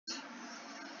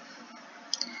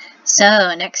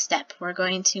So next step, we're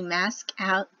going to mask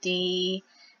out we're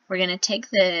going to take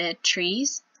the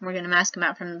trees, we're going to mask them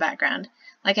out from the background.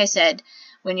 Like I said,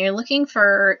 when you're looking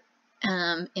for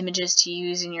images to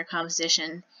use in your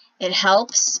composition, it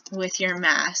helps with your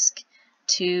mask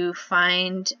to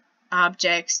find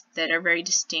objects that are very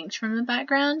distinct from the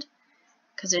background,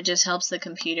 because it just helps the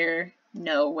computer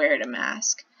know where to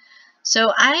mask.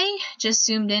 So I just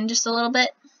zoomed in just a little bit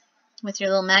with your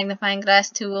little magnifying glass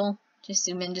tool. Just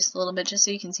zoom in just a little bit just so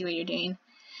you can see what you're doing.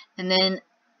 And then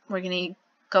we're going to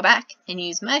go back and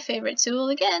use my favorite tool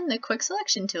again, the quick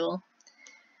selection tool.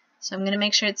 So I'm going to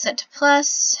make sure it's set to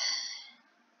plus.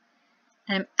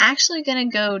 I'm actually going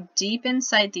to go deep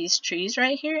inside these trees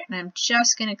right here, and I'm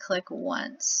just going to click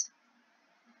once.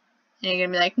 And you're going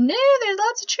to be like, no, there's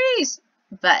lots of trees.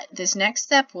 But this next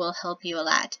step will help you a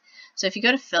lot. So if you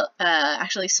go to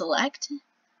actually select,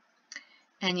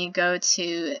 and you go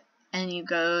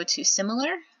to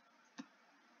similar,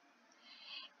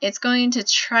 it's going to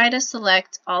try to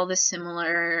select all the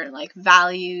similar like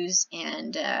values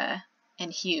and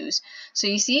hues. So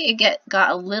you see it got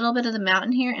a little bit of the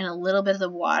mountain here and a little bit of the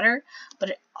water,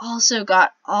 but it also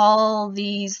got all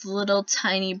these little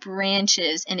tiny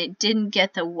branches, and it didn't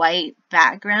get the white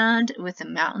background with the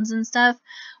mountains and stuff,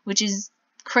 which is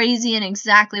crazy and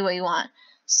exactly what you want.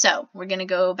 So we're going to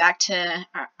go back to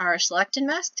our select and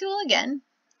mask tool again,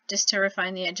 just to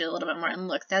refine the edge a little bit more. And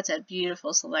look, that's a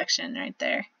beautiful selection right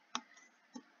there.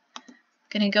 I'm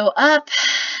going to go up.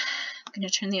 I'm going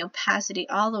to turn the opacity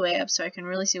all the way up so I can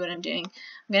really see what I'm doing.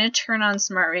 I'm going to turn on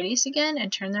Smart Radius again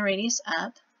and turn the radius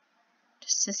up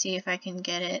just to see if I can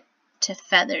get it to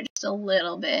feather just a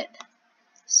little bit.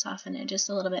 Soften it just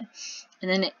a little bit.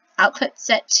 And then output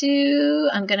set to,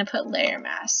 I'm going to put layer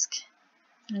mask.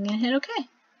 And I'm going to hit OK.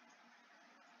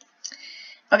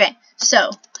 Okay, so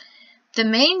the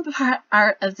main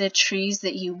part of the trees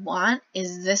that you want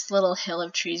is this little hill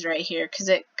of trees right here, because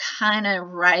it kind of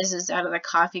rises out of the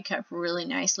coffee cup really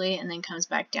nicely and then comes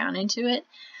back down into it.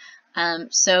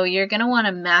 So you're going to want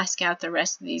to mask out the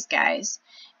rest of these guys.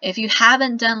 If you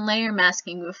haven't done layer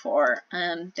masking before,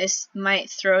 this might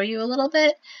throw you a little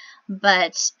bit,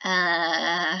 but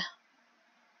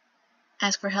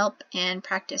ask for help and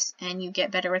practice, and you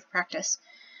get better with practice.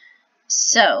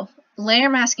 So layer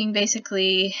masking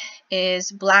basically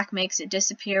is black makes it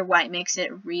disappear, white makes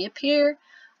it reappear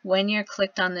when you're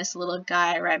clicked on this little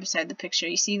guy right beside the picture.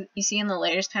 You see in the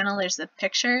layers panel there's the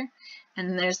picture,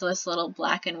 and there's this little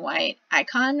black and white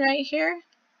icon right here.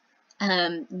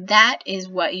 That is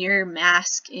what your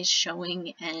mask is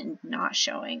showing and not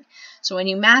showing. So when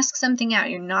you mask something out,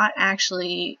 you're not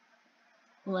actually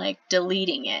like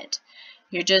deleting it.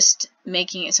 You're just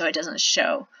making it so it doesn't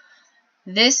show.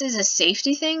 This is a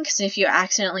safety thing, because if you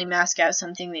accidentally mask out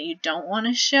something that you don't want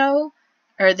to show,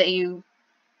 or that you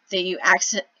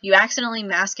accidentally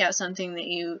mask out something that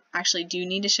you actually do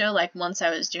need to show, like once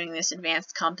I was doing this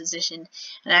advanced composition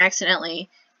and I accidentally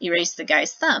erased the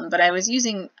guy's thumb, but I was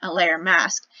using a layer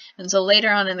mask, and so later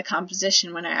on in the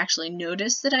composition when I actually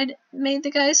noticed that I'd made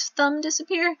the guy's thumb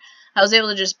disappear, I was able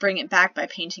to just bring it back by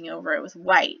painting over it with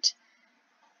white.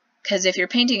 Because if you're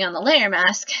painting on the layer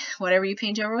mask, whatever you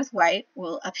paint over with white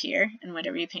will appear, and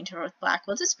whatever you paint over with black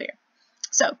will disappear.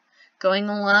 So, going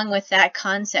along with that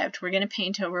concept, we're going to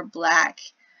paint over black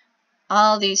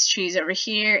all these trees over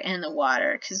here and the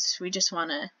water, because we just want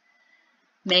to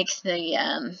make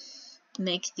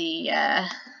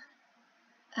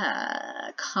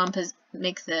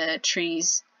the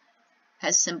trees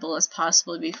as simple as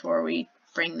possible before we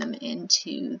bring them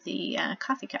into the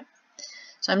coffee cup.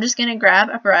 So I'm just going to grab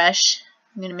a brush.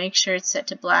 I'm going to make sure it's set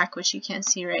to black, which you can't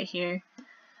see right here,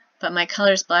 but my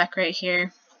color is black right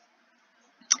here.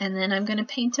 And then I'm going to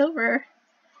paint over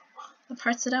the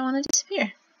parts that I want to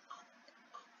disappear.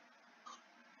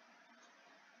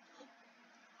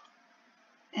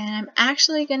 And I'm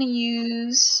actually going to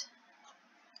use,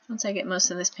 once I get most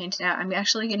of this painted out, I'm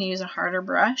actually going to use a harder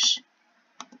brush,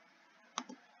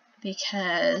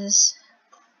 because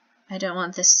I don't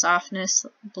want this softness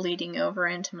bleeding over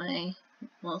into my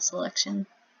little selection.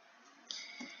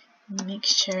 Make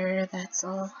sure that's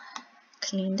all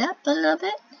cleaned up a little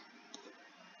bit.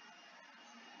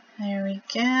 There we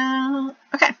go.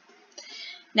 Okay.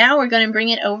 Now we're going to bring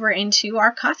it over into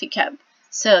our coffee cup.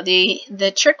 So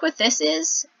the trick with this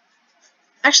is,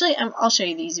 actually I'll show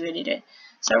you the easy way to do it.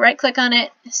 So right click on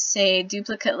it, say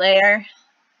duplicate layer,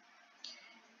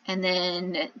 and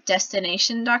then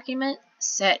destination document,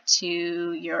 set to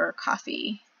your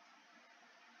coffee,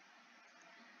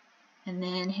 and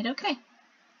then hit OK.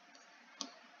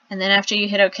 And then after you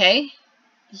hit OK,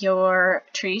 your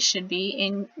tree should be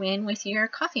in with your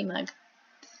coffee mug.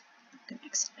 I'm I'm gonna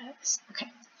exit out of this.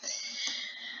 Okay.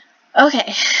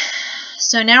 Okay.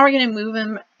 So now we're gonna move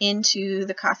them into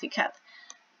the coffee cup.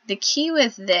 The key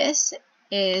with this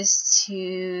is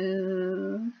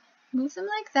to move them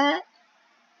like that.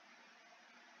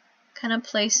 Kind of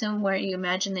place them where you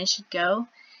imagine they should go,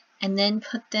 and then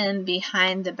put them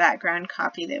behind the background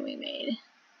copy that we made.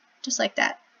 Just like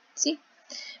that. See?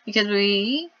 Because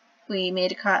we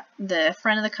made the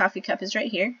front of the coffee cup is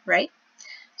right here, right?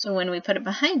 So when we put it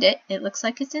behind it, it looks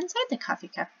like it's inside the coffee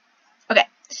cup. Okay,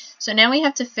 so now we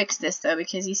have to fix this though,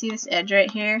 because you see this edge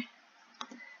right here?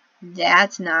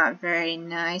 That's not very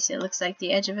nice. It looks like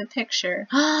the edge of a picture.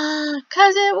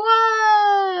 Cause it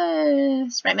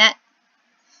was! Right, Matt?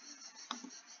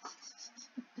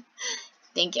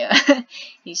 Thank you.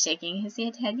 He's shaking his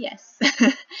head, yes.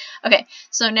 Okay,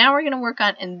 so now we're going to work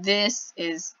on, and this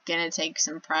is going to take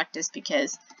some practice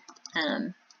because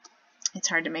it's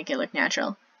hard to make it look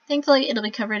natural. Thankfully, it'll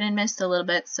be covered in mist a little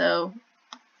bit, so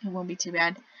it won't be too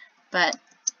bad. But,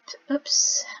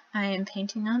 oops, I am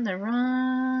painting on the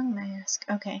wrong mask.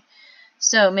 Okay,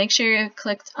 so make sure you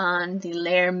clicked on the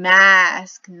layer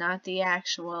mask, not the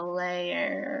actual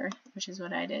layer, which is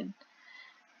what I did.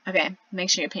 Okay, make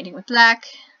sure you're painting with black.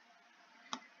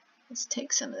 Let's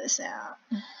take some of this out.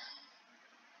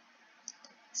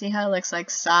 See how it looks like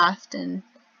soft and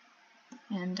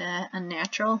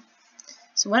unnatural?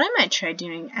 So what I might try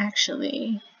doing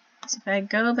actually is if I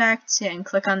go back to and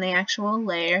click on the actual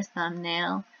layer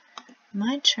thumbnail, I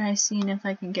might try seeing if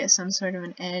I can get some sort of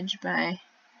an edge by,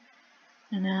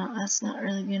 no, that's not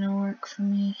really gonna work for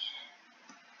me.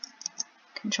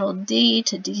 Control D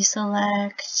to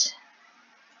deselect.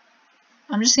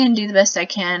 I'm just going to do the best I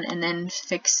can and then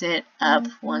fix it up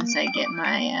once I get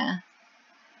my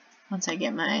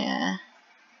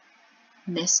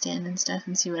mist in and stuff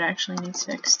and see what actually needs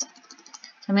fixed. So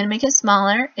I'm going to make it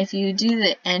smaller. If you do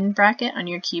the end bracket on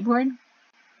your keyboard,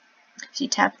 if you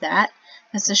tap that,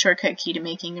 that's the shortcut key to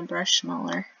making a brush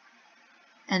smaller.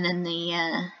 And then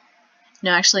the,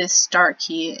 no, actually the start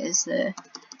key is the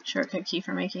shortcut key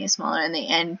for making it smaller, and the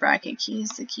end bracket key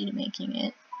is the key to making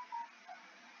it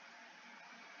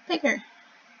bigger.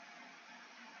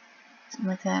 Something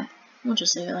like that. We'll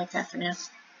just leave it like that for now.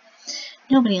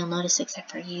 Nobody will notice except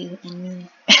for you and me.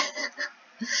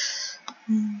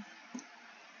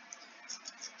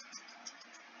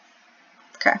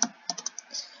 Okay.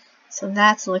 So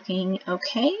that's looking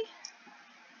okay.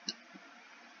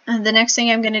 The next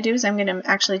thing I'm going to do is I'm going to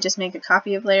actually just make a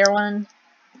copy of layer 1.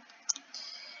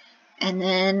 And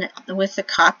then with the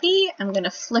copy, I'm going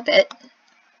to flip it,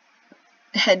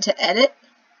 head to edit,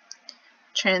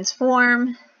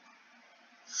 transform,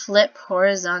 flip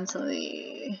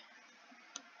horizontally,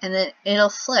 and then it'll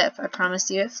flip. I promise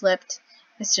you it flipped.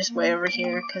 It's just way over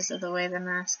here because of the way the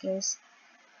mask is.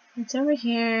 It's over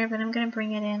here, but I'm going to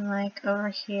bring it in like over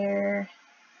here,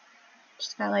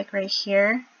 just about like right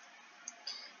here,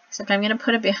 except I'm going to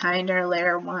put it behind our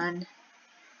layer 1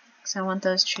 because I want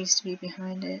those trees to be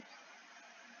behind it.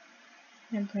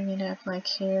 And bring it up like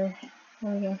here.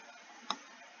 There we go.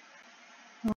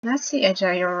 Well, that's the edge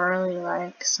I really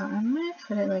like, so I might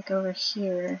put it like over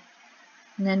here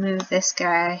and then move this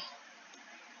guy.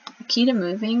 The key to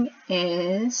moving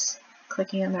is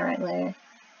clicking on the right layer.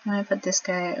 I'm going to put this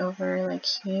guy over like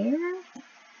here.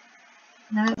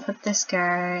 And I'm going to put this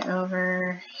guy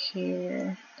over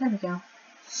here. There we go.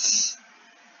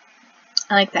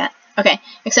 I like that. Okay,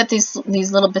 except these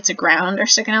little bits of ground are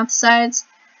sticking out the sides,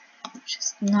 which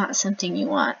is not something you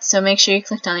want. So make sure you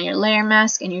clicked on your layer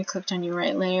mask and you clicked on your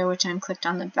right layer, which I'm clicked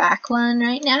on the back one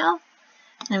right now.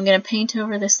 And I'm going to paint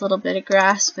over this little bit of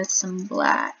grass with some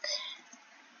black.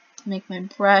 Make my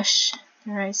brush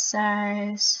the right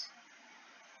size.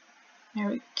 There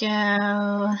we go.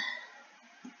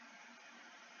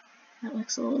 That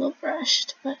looks a little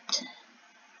brushed, but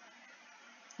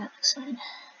that looks fine.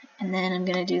 And then I'm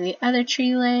going to do the other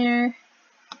tree layer.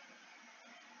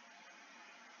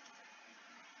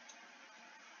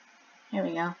 There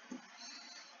we go.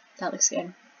 That looks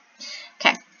good.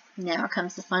 Okay, now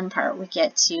comes the fun part. We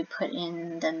get to put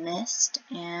in the mist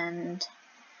and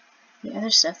the other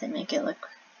stuff that make it look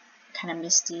kind of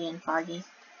misty and foggy.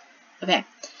 Okay,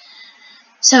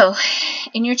 so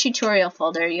in your tutorial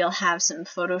folder, you'll have some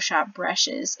Photoshop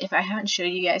brushes. If I haven't showed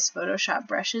you guys Photoshop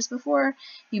brushes before,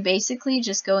 you basically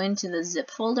just go into the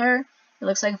zip folder. It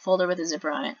looks like a folder with a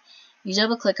zipper on it. You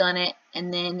double click on it,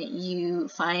 and then you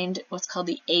find what's called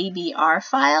the ABR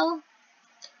file,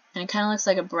 and it kind of looks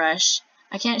like a brush.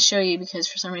 I can't show you because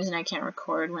for some reason I can't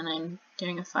record when I'm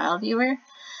doing a file viewer,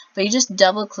 but you just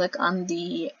double click on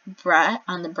the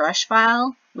brush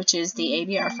file, which is the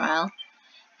ABR file,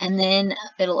 and then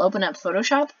it'll open up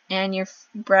Photoshop and your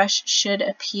brush should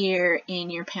appear in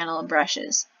your panel of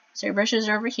brushes. So your brushes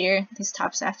are over here, these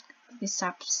top soft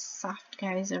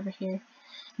guys over here.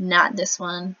 Not this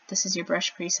one. This is your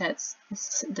brush presets.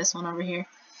 This one over here.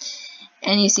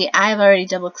 And you see I've already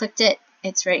double clicked it.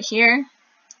 It's right here.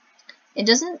 It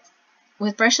doesn't,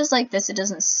 with brushes like this, it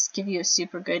doesn't give you a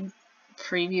super good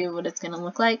preview of what it's going to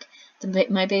look like.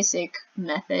 My basic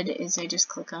method is I just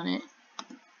click on it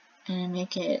and I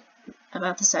make it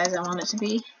about the size I want it to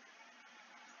be.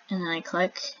 And then I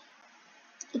click.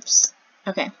 Oops.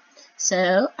 Okay.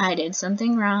 So I did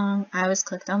something wrong. I was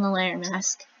clicked on the layer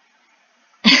mask.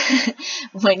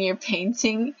 When you're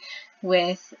painting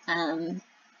with,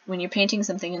 when you're painting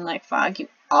something in like fog, you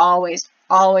always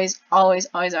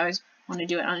want to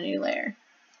do it on a new layer.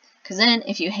 Because then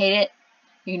if you hate it,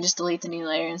 you can just delete the new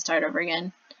layer and start over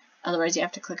again. Otherwise you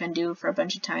have to click undo for a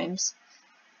bunch of times.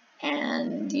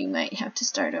 And you might have to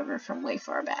start over from way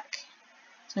far back.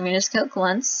 So I'm going to just click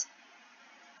once.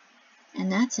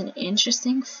 And that's an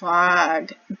interesting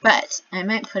fog. But I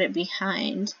might put it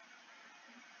behind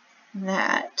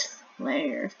that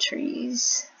layer of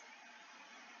trees.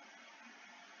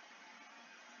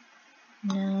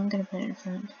 No, I'm going to put it in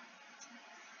front.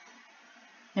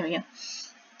 There we go.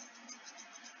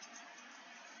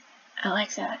 I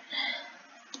like that.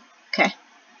 Okay.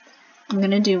 I'm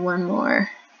going to do one more.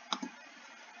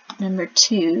 Number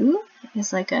 2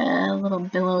 is like a little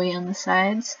billowy on the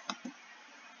sides.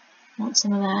 I want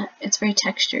some of that. It's very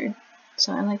textured,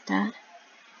 so I like that.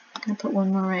 I'm going to put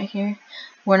one more right here.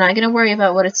 We're not going to worry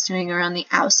about what it's doing around the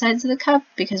outsides of the cup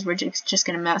because we're just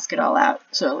going to mask it all out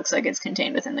so it looks like it's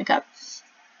contained within the cup.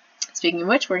 Speaking of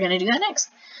which, we're going to do that next.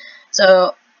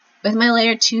 So with my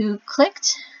layer 2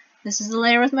 clicked, this is the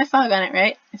layer with my fog on it,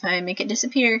 right? If I make it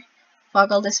disappear,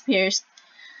 fog all disappears.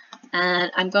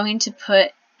 And I'm going to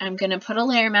put a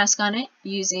layer mask on it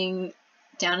using,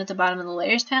 down at the bottom of the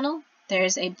layers panel,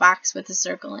 there's a box with a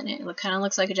circle in it. It kind of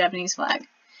looks like a Japanese flag.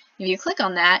 If you click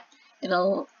on that,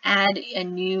 it'll add a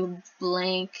new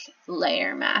blank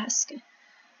layer mask.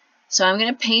 So I'm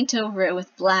going to paint over it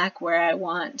with black where I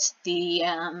want the,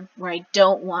 where I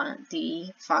don't want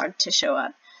the fog to show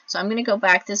up. So I'm going to go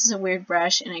back. This is a weird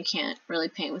brush and I can't really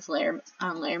paint with layer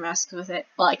masks with it.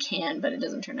 Well, I can, but it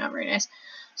doesn't turn out very nice.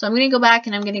 So I'm going to go back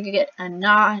and I'm going to get a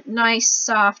nice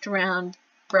soft round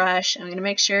brush. I'm going to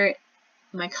make sure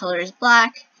my color is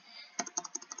black.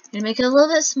 I'm going to make it a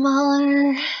little bit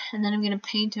smaller and then I'm going to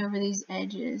paint over these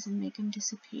edges and make them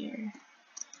disappear.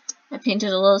 I painted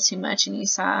a little too much and you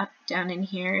saw down in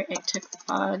here it took the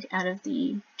fog out of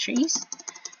the trees.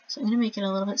 So I'm going to make it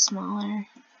a little bit smaller.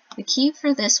 The key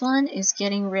for this one is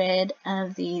getting rid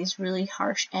of these really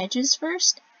harsh edges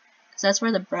first, because that's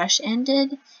where the brush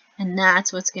ended, and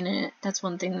that's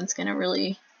one thing that's gonna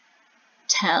really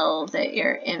tell that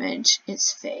your image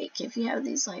is fake if you have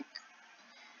these like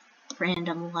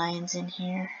random lines in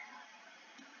here.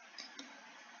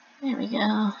 There we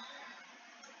go.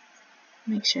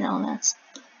 Make sure all that's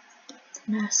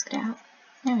masked out.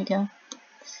 There we go.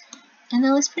 And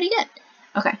that looks pretty good.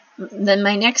 Okay, then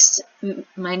my next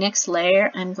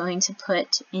layer I'm going to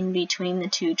put in between the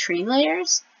 2 tree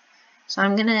layers. So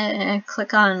I'm going to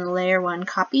click on layer 1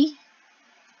 copy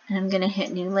and I'm going to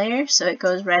hit new layer so it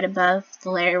goes right above the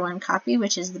layer 1 copy,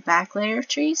 which is the back layer of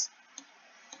trees.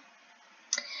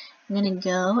 I'm going to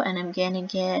go and I'm going to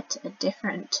get a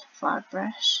different fog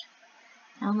brush.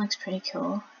 That one looks pretty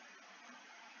cool.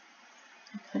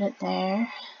 I put it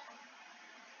there.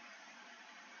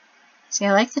 See,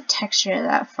 I like the texture of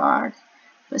that fog,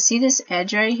 but see this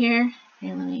edge right here?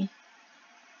 Here, let me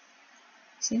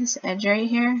see this edge right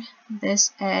here?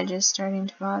 This edge is starting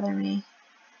to bother me.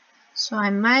 So I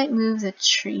might move the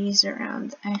trees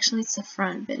around. Actually, it's the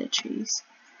front bit of trees.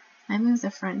 I move the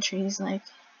front trees like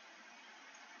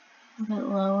a bit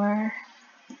lower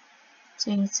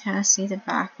so you can kind of see the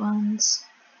back ones.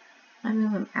 I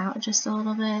move them out just a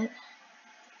little bit.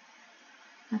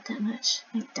 Not that much,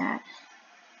 like that.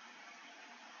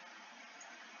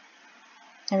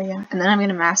 There we go. And then I'm going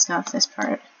to mask off this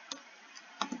part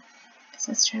because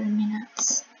that's driving me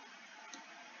nuts.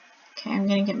 Okay, I'm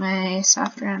going to get my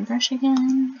soft round brush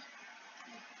again.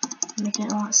 Make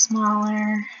it a lot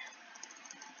smaller.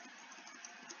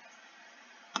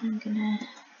 I'm going to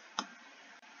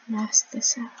mask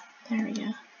this out. There we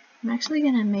go. I'm actually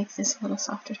going to make this a little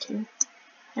softer too.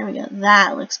 There we go.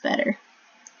 That looks better.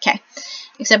 Okay,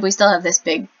 except we still have this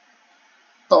big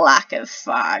block of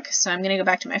fog. So I'm going to go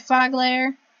back to my fog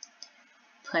layer,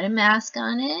 put a mask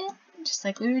on it, just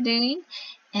like we were doing,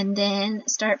 and then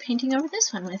start painting over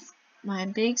this one with my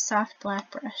big soft black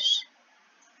brush.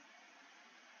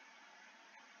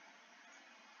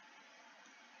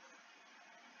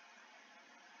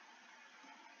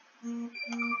 There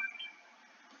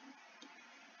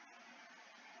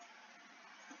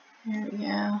we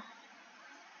go.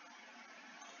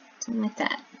 Something like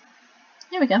that.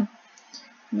 There we go.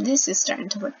 This is starting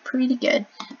to look pretty good.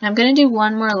 Now I'm going to do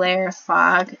one more layer of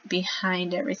fog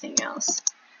behind everything else.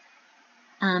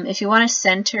 If you want to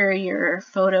center your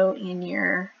photo in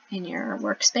your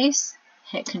workspace,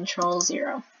 hit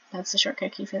Control-0. That's the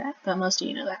shortcut key for that, but most of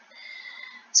you know that.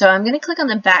 So I'm going to click on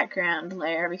the background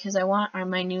layer because I want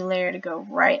my new layer to go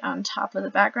right on top of the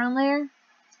background layer.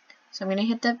 So I'm going to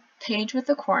hit the page with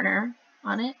the corner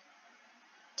on it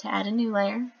to add a new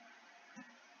layer.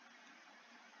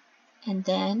 And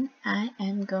then I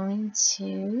am going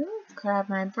to grab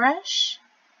my brush,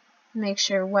 make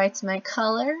sure white's my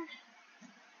color,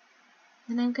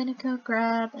 and I'm going to go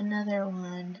grab another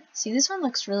one. See, this one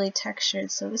looks really textured,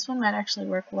 so this one might actually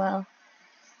work well.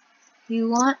 You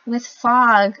want, with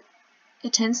fog,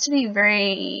 it tends to be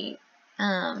very,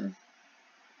 like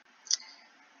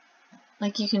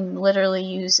you can literally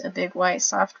use a big white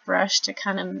soft brush to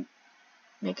kind of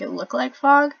make it look like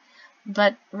fog,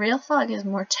 but real fog is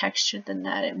more textured than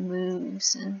that. It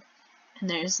moves, and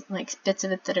there's like bits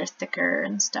of it that are thicker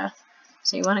and stuff.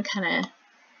 So you want to kind of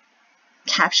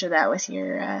capture that with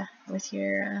your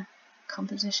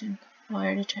composition. Oh, I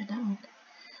already tried that one.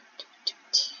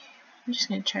 I'm just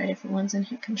going to try different ones and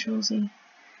hit Control-Z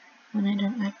when I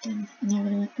don't like them.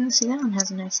 Oh, see, that one has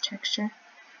a nice texture.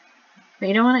 But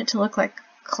you don't want it to look like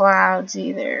clouds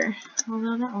either.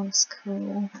 Although that one's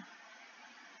cool.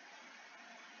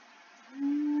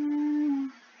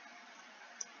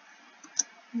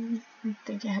 I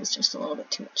think it has just a little bit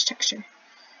too much texture.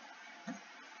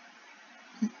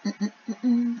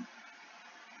 Oh,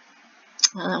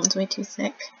 that one's way too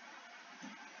thick.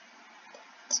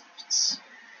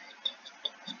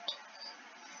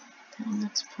 That one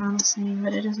looks promising,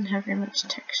 but it doesn't have very much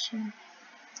texture.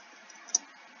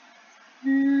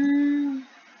 Yeah,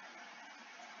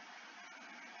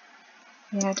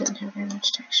 it doesn't have very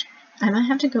much texture. I might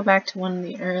have to go back to one of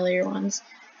the earlier ones,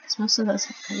 because most of those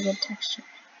have pretty good texture.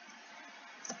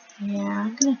 Yeah,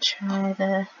 I'm gonna try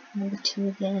the number 2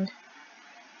 again.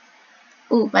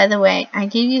 Oh, by the way, I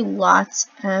gave you lots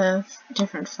of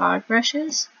different fog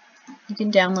brushes. You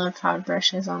can download fog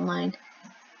brushes online.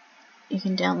 You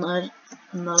can download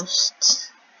a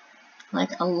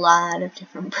lot of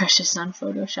different brushes on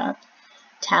Photoshop.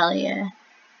 Talia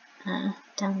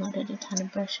downloaded a ton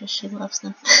of brushes. She loves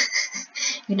them.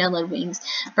 You download wings.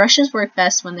 Brushes work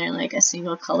best when they're like a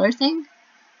single color thing.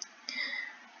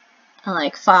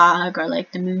 Like fog, or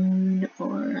like the moon,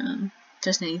 or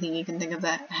just anything you can think of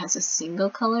that has a single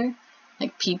color.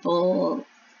 Like people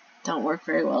don't work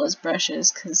very well as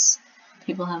brushes because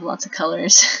people have lots of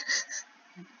colors.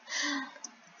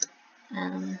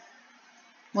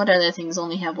 What other things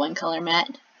only have one color,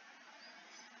 Matt?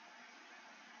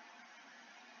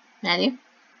 Matthew?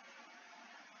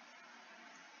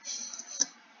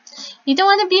 You don't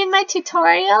want to be in my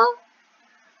tutorial?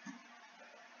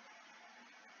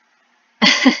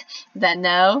 Is that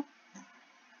no?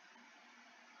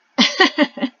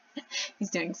 He's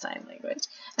doing sign language.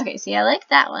 Okay, see, I like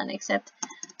that one, except I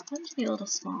want it to be a little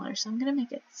smaller, so I'm going to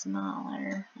make it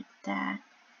smaller, like that.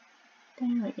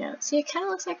 There we go. See, it kind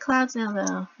of looks like clouds now,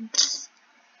 though.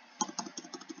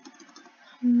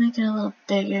 Make it a little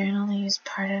bigger and only use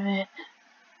part of it.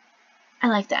 I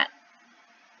like that.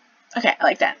 Okay, I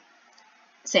like that.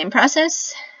 Same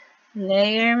process.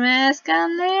 Layer mask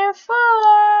on layer 4.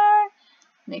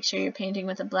 Make sure you're painting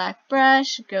with a black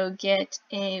brush. Go get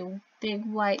a big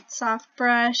white soft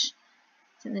brush.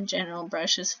 It's in the general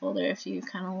brushes folder if you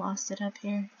kind of lost it up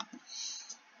here.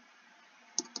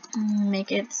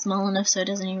 Make it small enough so it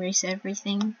doesn't erase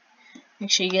everything. Make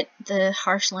sure you get the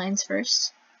harsh lines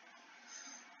first.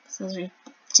 Those are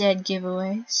dead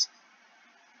giveaways.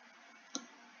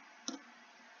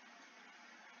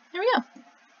 There we go.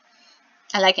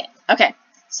 I like it. Okay,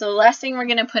 so the last thing we're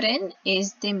going to put in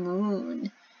is the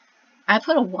moon. I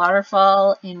put a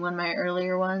waterfall in one of my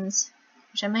earlier ones,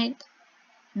 which I might...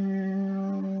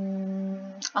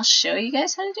 I'll show you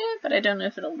guys how to do it, but I don't know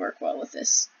if it'll work well with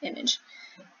this image.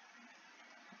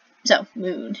 So,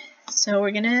 moon. So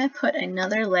we're going to put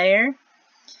another layer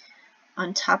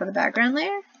on top of the background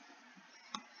layer.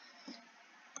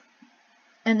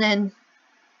 And then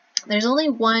there's only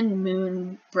one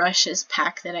moon brushes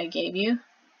pack that I gave you,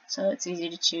 so it's easy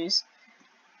to choose.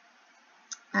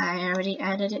 I already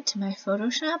added it to my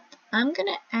Photoshop. I'm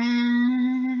going to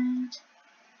add...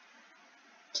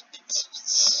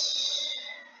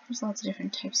 There's lots of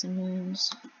different types of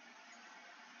moons.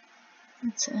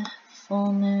 It's a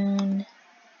full moon.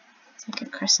 It's like a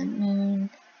crescent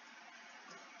moon.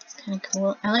 It's kind of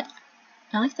cool. I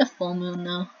like the full moon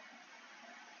though.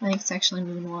 I think it's actually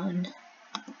moon 1.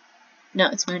 No,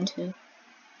 it's moon 2.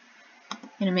 I'm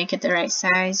gonna make it the right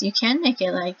size. You can make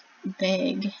it like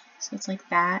big, so it's like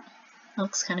that. That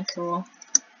looks kind of cool.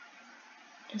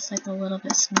 Just like a little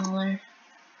bit smaller.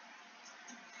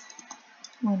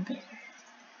 One bigger.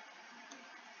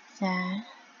 That.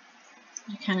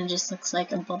 It kind of just looks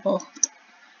like a bubble.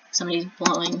 Somebody's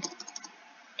blowing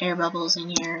air bubbles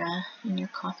in your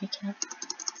coffee cup.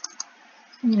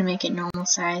 I'm gonna make it normal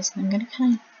size. I'm gonna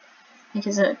kind of make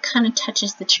it so it kind of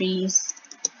touches the trees.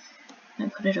 I'm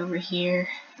gonna put it over here.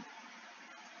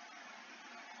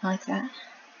 I like that.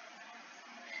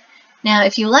 Now,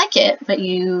 if you like it, but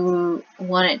you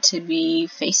want it to be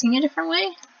facing a different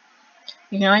way,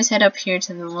 you can always head up here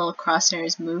to the little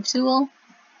crosshairs move tool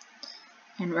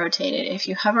and rotate it. If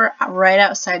you hover right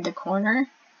outside the corner,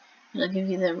 it'll give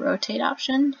you the rotate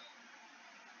option,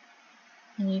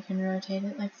 and you can rotate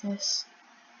it like this.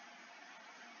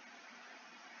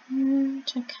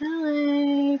 Which I kind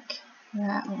of like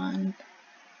that one.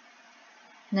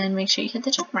 And then make sure you hit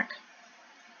the check mark.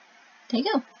 There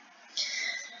you go.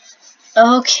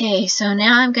 Okay, so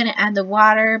now I'm going to add the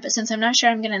water, but since I'm not sure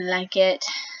I'm going to like it,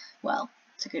 well,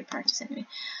 it's a good practice anyway,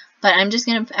 but I'm just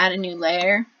going to add a new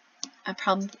layer. I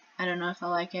don't know if I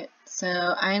like it, so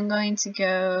I'm going to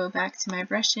go back to my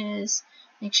brushes,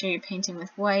 make sure you're painting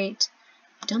with white.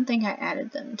 I don't think I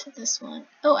added them to this one.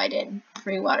 Oh, I did.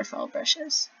 3 waterfall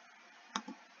brushes.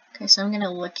 Okay, so I'm going to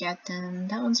look at them.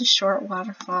 That one's a short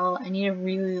waterfall. I need a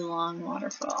really long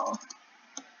waterfall.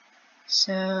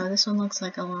 So this one looks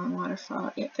like a long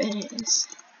waterfall. Yep, it is.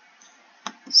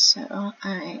 So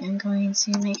I am going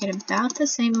to make it about the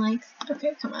same length.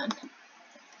 Okay, come on.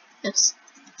 Oops.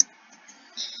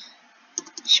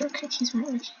 Shortcut keys weren't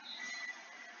working.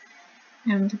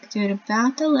 I'm going to do it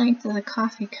about the length of the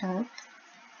coffee cup.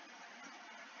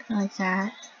 Kind of like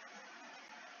that.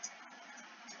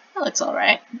 That looks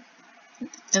alright.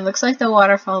 It looks like the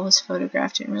waterfall was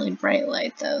photographed in really bright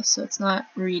light though, so it's not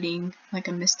reading like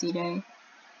a misty day.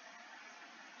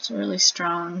 It's a really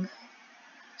strong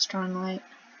light.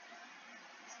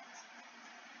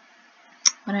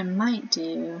 What I might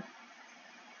do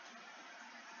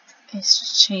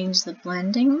is change the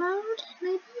blending mode,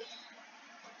 maybe?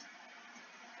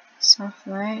 Soft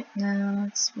light? No,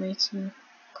 it's way too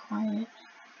quiet.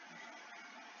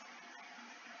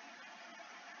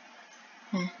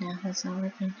 No, that's not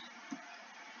working.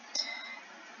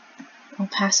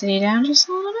 Opacity down just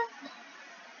a little bit.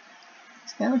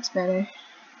 So that looks better.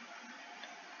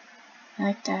 I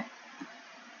like that.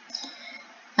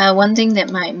 One thing that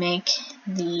might make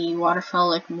the waterfall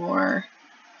look more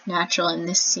natural in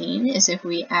this scene is if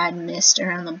we add mist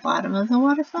around the bottom of the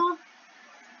waterfall.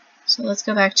 So let's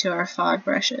go back to our fog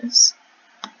brushes.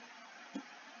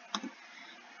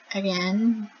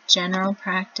 Again, general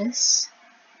practice.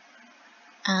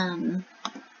 Add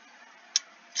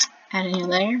a new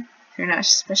layer,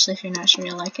 especially if you're not sure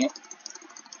you'll like it.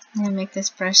 I'm going to make this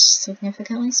brush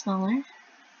significantly smaller.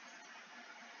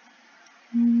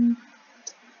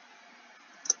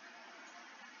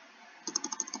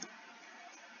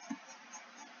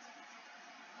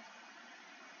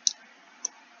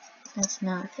 That's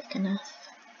not thick enough.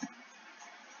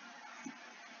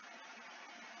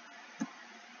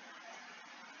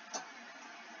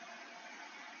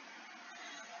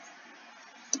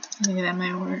 I think that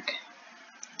might work.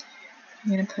 I'm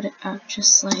going to put it up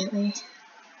just slightly.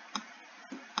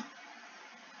 I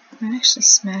might actually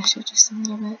smash it just a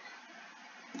little bit.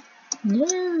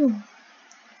 No!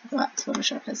 I forgot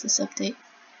Photoshop has this update.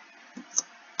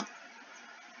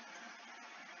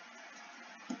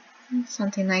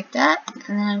 Something like that.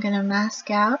 And then I'm going to mask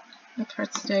out the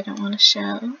parts that I don't want to show.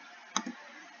 I'm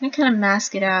going to kind of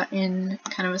mask it out in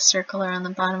kind of a circle around the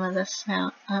bottom of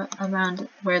the around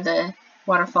where the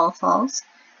waterfall falls,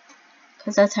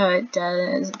 because that's how it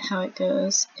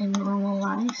goes in normal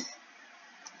life.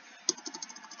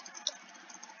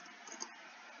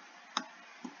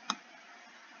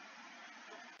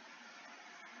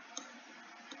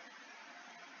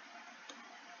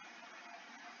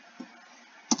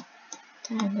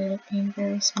 That ended up being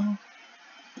very small,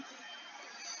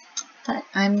 but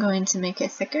I'm going to make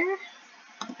it thicker.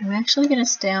 I'm actually going to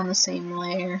stay on the same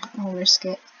layer. I'll risk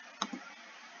it.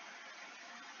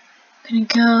 I'm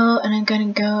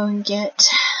going to go and get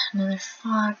another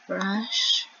fog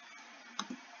brush.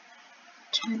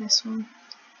 Try this one.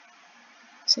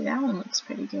 See, that one looks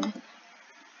pretty good.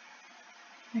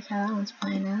 Like how that one's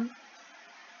playing out.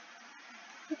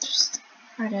 Oops,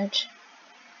 hard edge.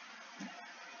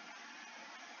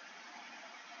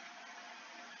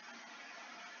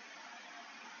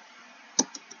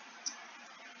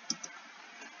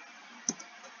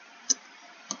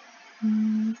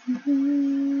 I'm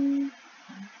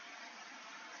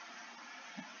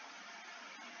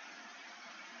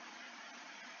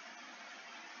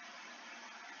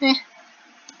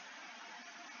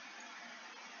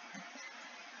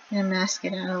gonna mask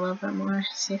it out a little bit more,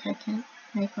 see if I can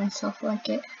make myself like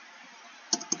it.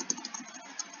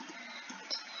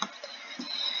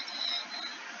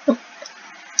 Oh.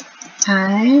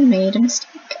 I made a mistake.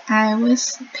 I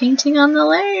was painting on the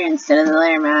layer instead of the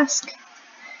layer mask.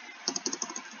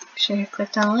 Should have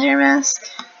clicked on layer mask.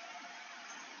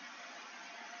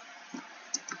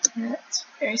 That's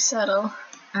very subtle.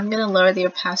 I'm gonna lower the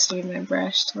opacity of my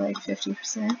brush to like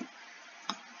 50%.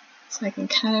 So I can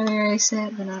kind of erase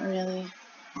it, but not really.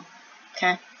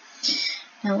 Okay.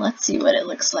 Now let's see what it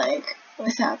looks like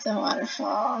without the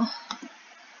waterfall.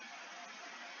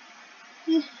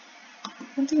 I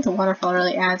don't think the waterfall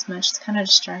really adds much. It's kind of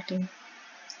distracting.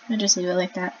 I'll just leave it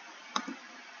like that.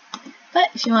 But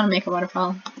if you want to make a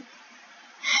waterfall,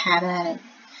 have at it.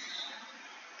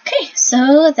 Okay,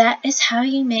 so that is how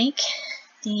you make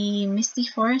the Misty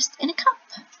Forest in a cup.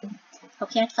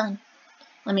 Hope you had fun.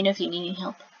 Let me know if you need any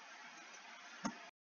help.